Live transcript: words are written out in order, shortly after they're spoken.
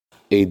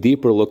a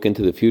deeper look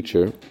into the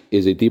future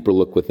is a deeper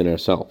look within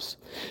ourselves.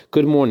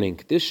 Good morning.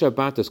 This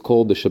Shabbat is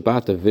called the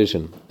Shabbat of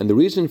Vision, and the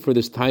reason for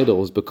this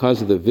title is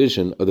because of the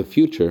vision of the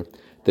future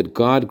that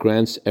God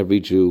grants every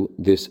Jew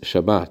this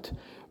Shabbat.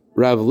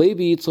 Rav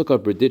Levi Yitzchak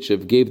of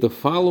Berdichev gave the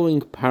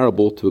following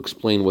parable to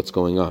explain what's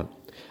going on.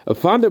 A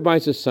father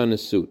buys his son a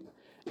suit,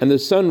 and the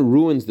son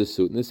ruins the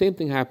suit, and the same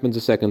thing happens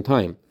a second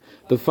time.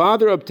 The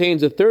father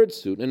obtains a third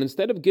suit, and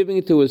instead of giving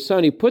it to his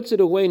son, he puts it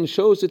away and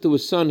shows it to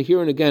his son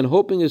here and again,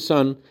 hoping his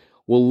son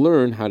will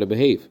learn how to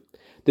behave.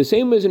 The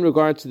same is in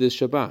regards to this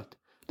Shabbat.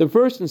 The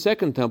first and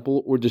second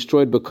temple were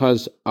destroyed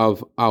because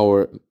of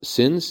our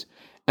sins,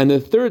 and the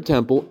third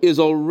temple is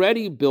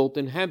already built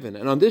in heaven.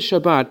 And on this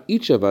Shabbat,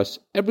 each of us,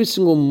 every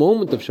single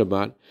moment of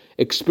Shabbat,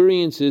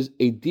 experiences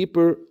a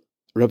deeper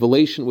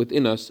revelation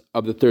within us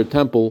of the third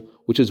temple,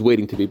 which is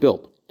waiting to be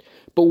built.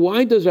 But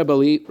why does Rabbi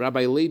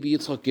Levi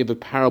Yitzchak give a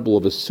parable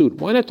of a suit?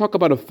 Why not talk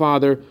about a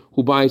father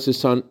who buys his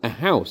son a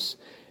house?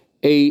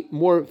 A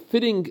more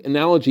fitting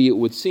analogy, it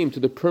would seem, to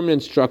the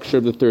permanent structure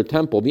of the third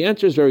temple. The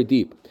answer is very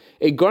deep.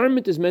 A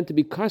garment is meant to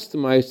be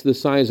customized to the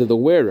size of the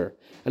wearer.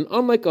 And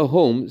unlike a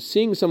home,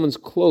 seeing someone's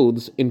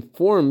clothes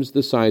informs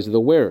the size of the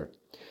wearer.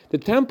 The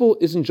temple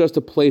isn't just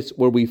a place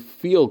where we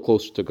feel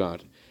closer to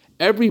God.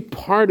 Every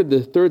part of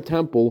the third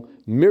temple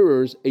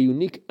mirrors a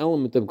unique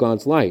element of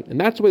God's light. And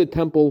that's why the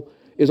temple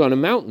is on a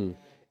mountain,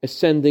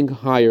 ascending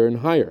higher and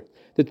higher.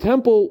 The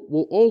temple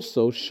will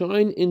also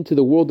shine into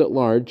the world at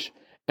large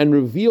and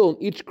reveal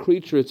in each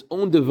creature its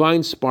own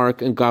divine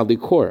spark and godly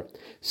core.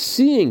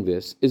 Seeing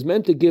this is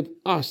meant to give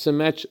us a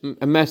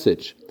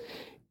message.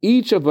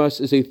 Each of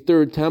us is a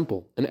third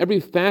temple, and every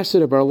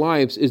facet of our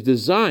lives is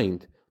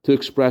designed to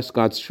express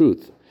God's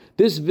truth.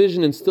 This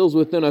vision instills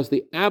within us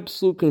the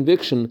absolute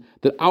conviction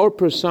that our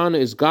persona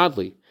is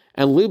godly,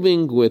 and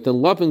living with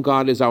and loving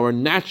God is our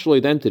natural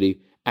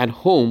identity at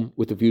home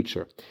with the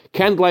future.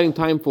 Candlelighting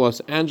time for Los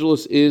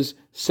Angeles is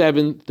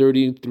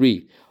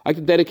 7:33. I'd like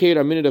to dedicate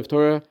our minute of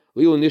Torah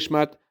Lilu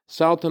Nishmat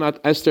Saltanat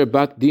Esther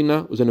Bat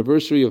Dina, whose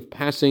anniversary of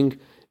passing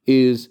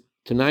is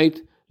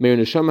tonight. May her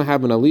neshama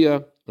have an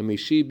aliyah, and may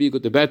she be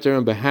good to better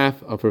on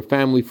behalf of her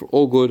family for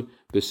all good.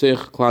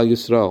 B'seich Klal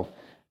Yisrael.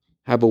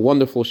 Have a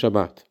wonderful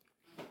Shabbat.